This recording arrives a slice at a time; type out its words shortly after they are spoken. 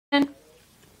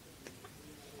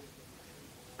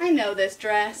know this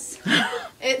dress.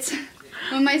 It's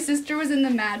when my sister was in the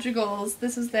Madrigals.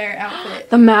 This was their outfit.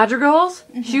 The Madrigals?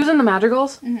 Mm-hmm. She was in the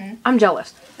Madrigals? Mm-hmm. I'm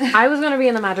jealous. I was gonna be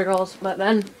in the Madrigals, but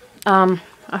then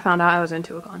I found out I was in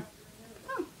Tuacahn.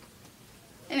 Oh.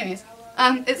 Anyways,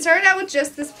 it started out with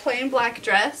just this plain black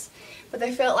dress, but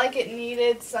they felt like it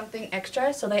needed something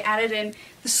extra, so they added in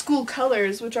the school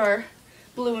colors, which are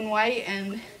blue and white,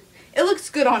 and it looks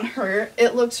good on her.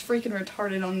 It looks freaking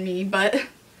retarded on me, but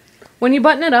when you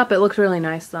button it up, it looks really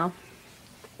nice, though.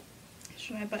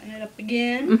 Should I button it up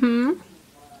again? Mm-hmm.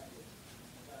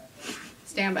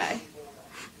 Stand by.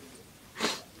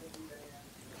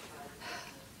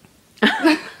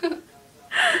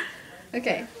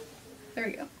 Okay, there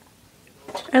we go.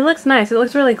 It looks nice. It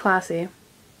looks really classy.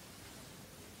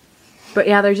 But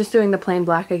yeah, they're just doing the plain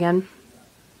black again.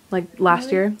 Like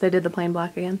last year, they did the plain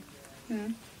black again. Yeah.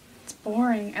 It's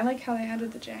boring. I like how they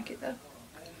added the jacket, though.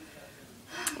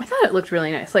 I thought it looked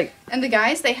really nice. Like, and the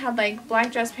guys, they had like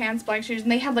black dress pants, black shoes,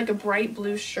 and they had like a bright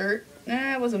blue shirt.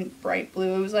 Nah, it wasn't bright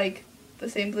blue. It was like the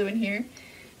same blue in here.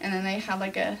 And then they had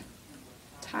like a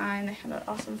tie, and they had an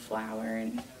awesome flower,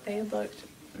 and they looked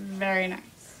very nice.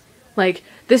 Like,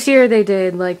 this year they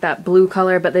did like that blue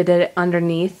color, but they did it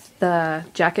underneath the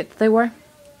jacket that they wore.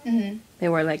 Mm-hmm. They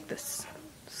wore like this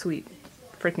sweet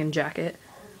freaking jacket.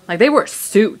 Like, they wore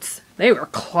suits. They were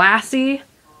classy.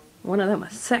 One of them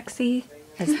was sexy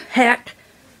as heck.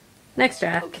 Next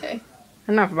dress. Okay.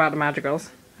 Enough about the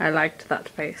Madrigals. I liked that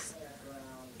face.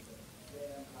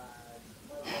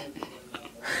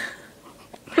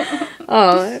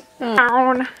 Oh,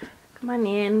 down. Come on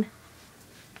in.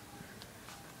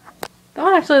 That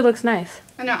one actually looks nice.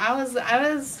 I know. I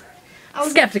was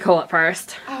Skeptical at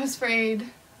first, I was afraid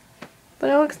but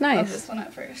it looks of nice. this one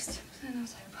at first. And I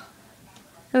was like, oh.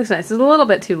 It looks nice. It's a little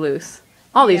bit too loose.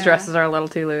 All these Yeah. dresses are a little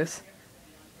too loose.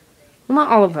 Well, not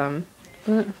all of them.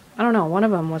 But I don't know. One of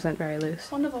them wasn't very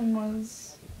loose. One of them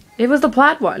was. It was the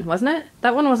plaid one, wasn't it?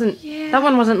 That one wasn't. Yeah. That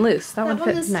one wasn't loose. That one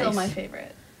fit is nice. still my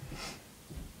favorite.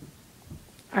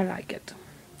 I like it.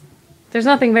 There's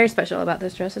nothing very special about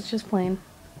this dress. It's just plain.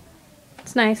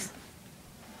 It's nice.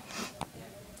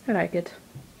 I like it.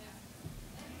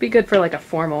 Be good for like a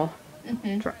formal,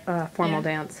 Yeah.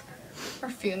 dance. Or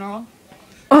funeral.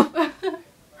 Oh,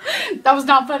 That was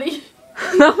not funny.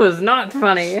 that was not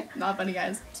funny. Not funny,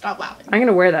 guys. Stop laughing. I'm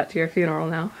gonna wear that to your funeral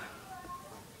now.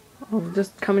 I'll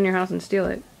just come in your house and steal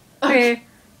it. Okay.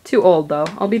 Too old though.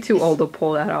 I'll be too old to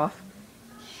pull that off.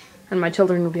 And my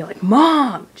children will be like,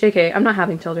 Mom! JK, I'm not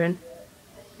having children.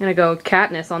 I'm gonna go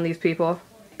Katniss on these people.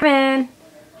 Come in.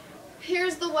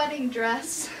 Here's the wedding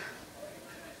dress.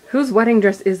 Whose wedding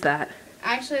dress is that?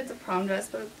 Actually, it's a prom dress,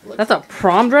 but it looks That's a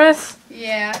prom dress?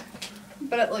 Yeah.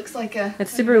 But it looks like a...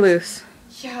 It's super loose.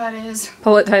 Yeah, it is.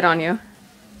 Pull it tight on you.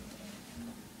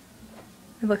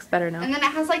 It looks better now. And then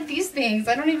it has, like, these things.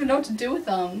 I don't even know what to do with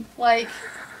them. Like,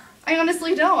 I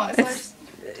honestly don't. So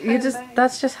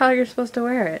That's just how you're supposed to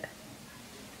wear it.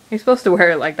 You're supposed to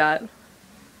wear it like that.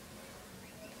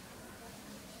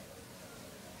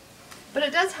 But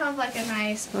it does have, like, a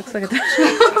nice... Looks like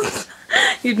a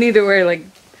You'd need to wear like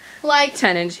like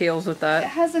 10-inch heels with it that.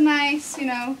 has a nice, you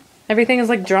know... Everything is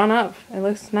like drawn up. It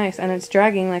looks nice and it's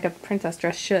dragging like a princess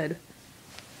dress should.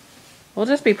 We'll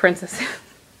just be princesses.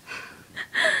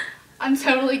 I'm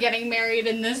totally getting married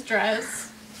in this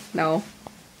dress. No.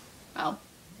 Oh.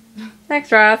 Next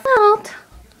dress. Out.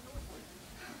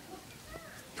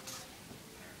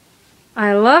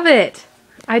 I love it.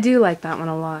 I do like that one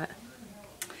a lot.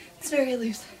 It's very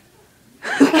loose.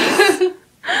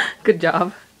 Good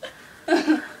job.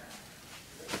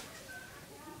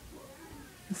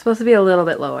 It's supposed to be a little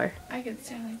bit lower. I could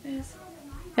stand like this.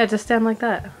 Yeah, just stand like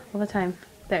that all the time.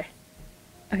 There.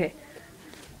 Okay.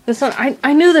 This one,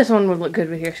 I knew this one would look good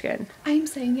with your skin. I'm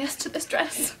saying yes to this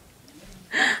dress.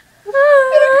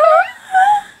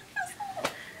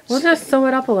 We'll just sew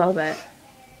it up a little bit.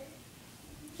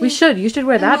 We should. You should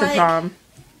wear that to like- prom.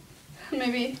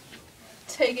 Maybe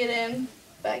take it in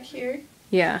back here.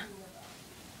 Yeah.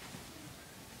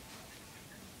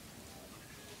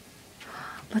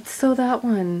 Let's sew that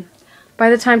one. By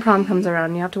the time prom comes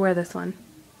around, you have to wear this one.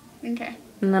 Okay.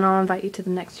 And then I'll invite you to the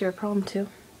next year prom too.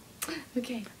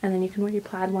 Okay. And then you can wear your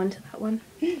plaid one to that one.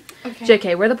 Okay.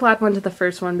 JK, wear the plaid one to the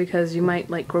first one because you might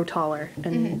like grow taller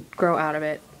and grow out of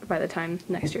it by the time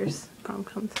next year's prom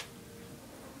comes.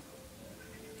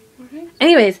 Okay.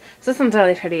 Anyways, so this one's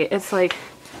really pretty. It's like,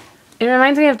 it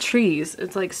reminds me of trees.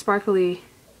 It's like sparkly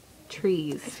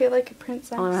trees I feel like a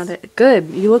princess. all around it. Good.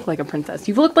 You look like a princess.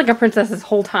 You've looked like a princess this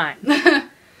whole time.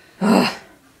 Ugh.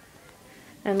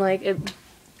 And like,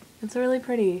 it's really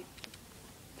pretty.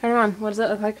 Turn it on. What does it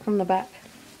look like from the back?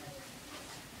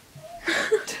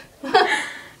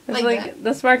 It's Like like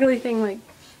the sparkly thing like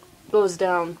goes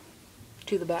down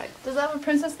to the back. Does that have a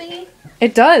princess thingy?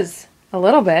 It does. A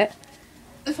little bit.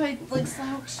 If I like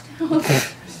slouch down,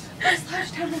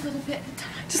 slouch down a little bit.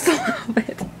 Just a little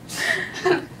bit.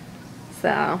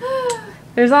 So,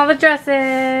 there's all the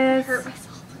dresses. Hurt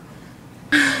myself.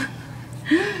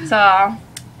 So,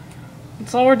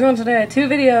 that's all we're doing today. 2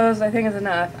 videos, I think, is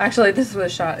enough. Actually, this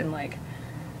was shot in like,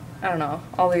 I don't know.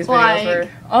 All these videos were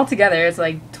all together. It's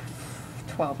like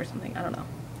 12 or something. I don't know.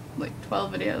 Like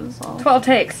 12 videos. All. 12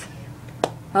 takes.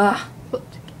 Ugh.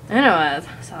 Anyways,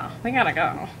 so we gotta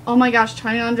go. Oh my gosh,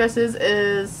 trying on dresses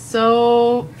is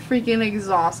so freaking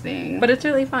exhausting. But it's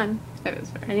really fun. It is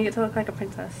very. And you get to look like a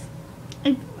princess.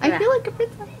 I Yeah. feel like a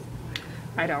princess.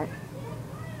 I don't.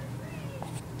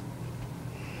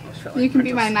 You can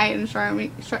be my knight in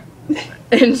charming.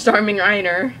 In Starming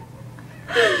Reiner.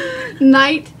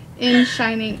 Knight in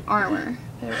shining armor.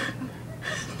 There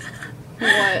we go.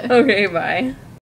 What? Okay, bye.